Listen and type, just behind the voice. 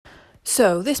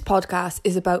So this podcast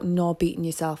is about not beating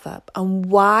yourself up. And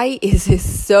why is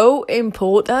this so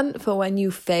important for when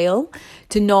you fail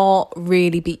to not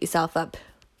really beat yourself up?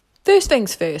 First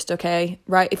things first, okay?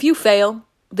 Right? If you fail,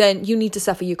 then you need to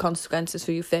suffer your consequences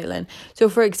for you failing. So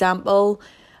for example,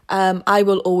 I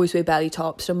will always wear belly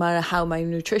tops no matter how my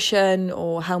nutrition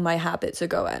or how my habits are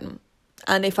going.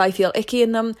 And if I feel icky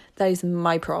in them, that is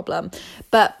my problem.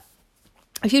 But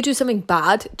if you do something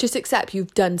bad, just accept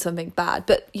you've done something bad.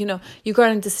 But, you've got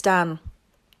to understand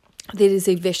that it is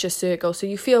a vicious circle. So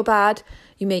you feel bad,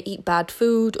 you may eat bad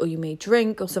food or you may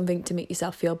drink or something to make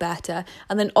yourself feel better.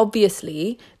 And then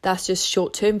obviously that's just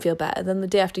short-term feel better. Then the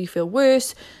day after you feel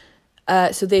worse.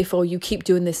 So therefore you keep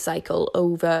doing this cycle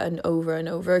over and over and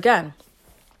over again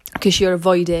because you're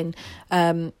avoiding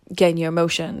getting your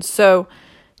emotions. So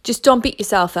just don't beat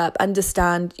yourself up.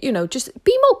 Understand, just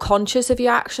be more conscious of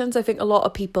your actions. I think a lot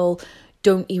of people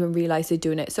don't even realise they're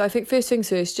doing it. So I think first things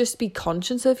first, just be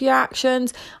conscious of your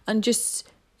actions and just,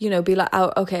 be like,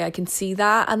 oh, okay, I can see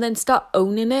that. And then start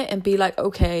owning it and be like,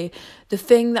 okay, the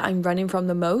thing that I'm running from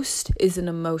the most is an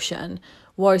emotion.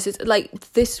 Whereas it's like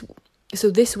this.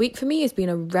 So this week for me has been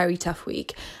a very tough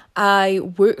week. I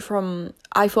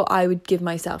thought I would give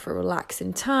myself a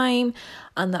relaxing time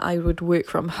and that I would work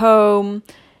from home.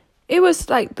 It was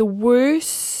like the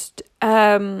worst,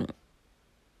 worst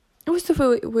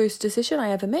decision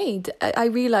I ever made. I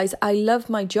realised I love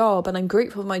my job and I'm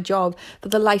grateful for my job,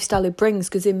 but the lifestyle it brings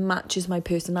because it matches my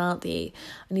personality.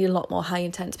 I need a lot more high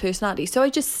intense personality. So I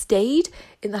just stayed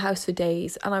in the house for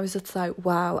days and I was just like,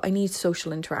 wow, I need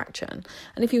social interaction.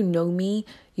 And if you know me,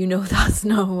 you know that's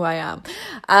not who I am.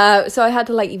 So I had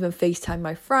to even FaceTime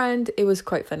my friend. It was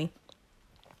quite funny.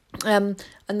 And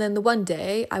then the one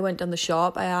day I went down the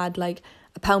shop, I had a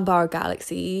pound bar of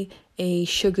Galaxy, a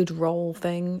sugared roll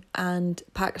thing and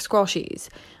a pack of squashies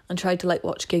and tried to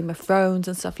watch Game of Thrones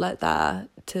and stuff like that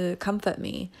to comfort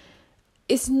me.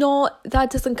 That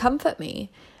doesn't comfort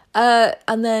me.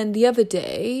 And then the other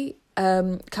day,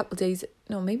 couple of days,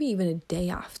 no, maybe even a day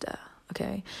after,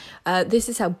 okay, this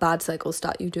is how bad cycles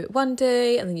start. You do it one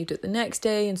day and then you do it the next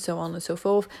day and so on and so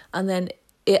forth. And then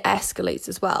it escalates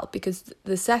as well because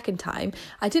the second time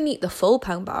I didn't eat the full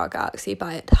pound bar of Galaxy, but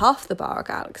I had half the bar of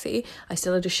Galaxy. I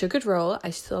still had a sugared roll,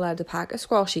 I still had a pack of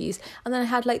squashies, and then I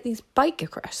had these biker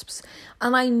crisps.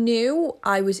 And I knew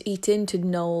I was eating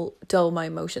to dull my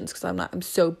emotions because I'm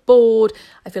so bored.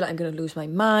 I feel like I'm going to lose my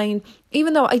mind.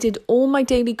 Even though I did all my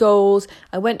daily goals,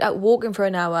 I went out walking for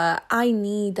an hour, I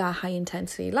need that high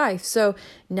intensity life. So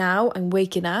now I'm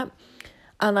waking up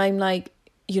and I'm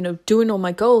doing all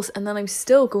my goals, and then I'm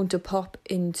still going to pop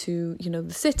into,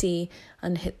 the city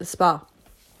and hit the spa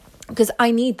because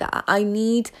I need that. I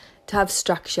need to have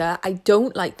structure. I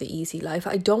don't like the easy life.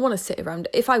 I don't want to sit around.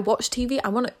 If I watch TV, I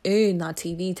want to earn that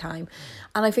TV time.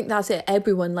 And I think that's it.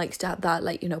 Everyone likes to have that,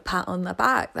 pat on the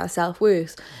back, that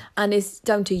self-worth. And it's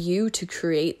down to you to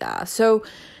create that. So,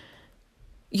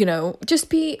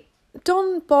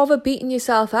 don't bother beating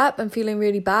yourself up and feeling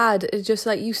really bad. It's just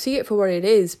you see it for what it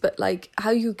is, but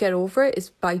how you get over it is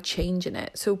by changing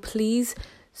it. So please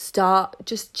start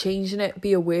just changing it,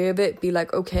 be aware of it, be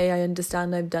okay, I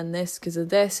understand I've done this because of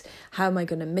this. How am I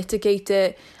going to mitigate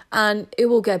it? And it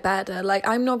will get better.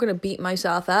 I'm not going to beat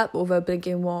myself up over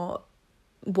thinking what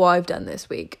I've done this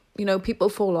week. People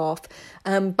fall off.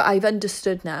 But I've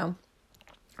understood now,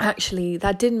 actually,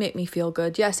 that didn't make me feel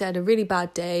good. Yes, I had a really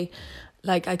bad day.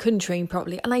 I couldn't train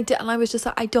properly. And I was just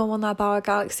I don't want that bar of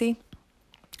Galaxy.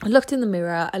 I looked in the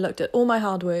mirror, I looked at all my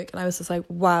hard work, and I was just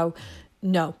wow,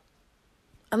 no.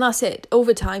 And that's it.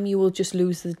 Over time, you will just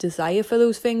lose the desire for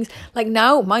those things.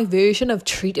 Now, my version of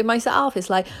treating myself is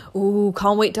ooh,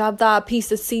 can't wait to have that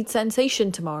piece of seed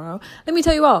sensation tomorrow. Let me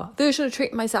tell you what, version of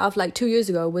treating myself 2 years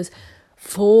ago was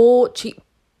 4 cheap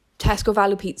Tesco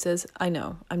value pizzas. I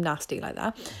know, I'm nasty like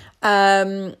that.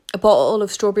 A bottle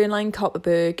of strawberry and lime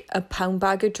Copperberg, a pound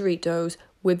bag of Doritos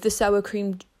with the sour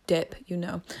cream dip,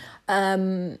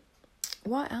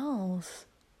 What else?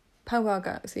 Pound bag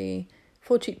Galaxy,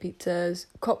 4 cheap pizzas,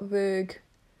 Copperberg.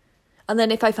 And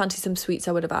then if I fancy some sweets,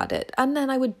 I would have had it. And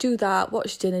then I would do that,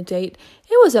 watch dinner date.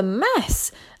 It was a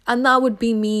mess. And that would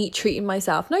be me treating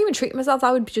myself. Not even treating myself,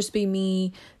 that would just be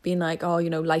me being oh,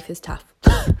 life is tough.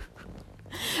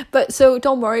 But so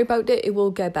don't worry about it. It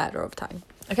will get better over time.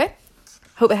 Okay?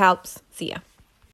 Hope it helps. See ya.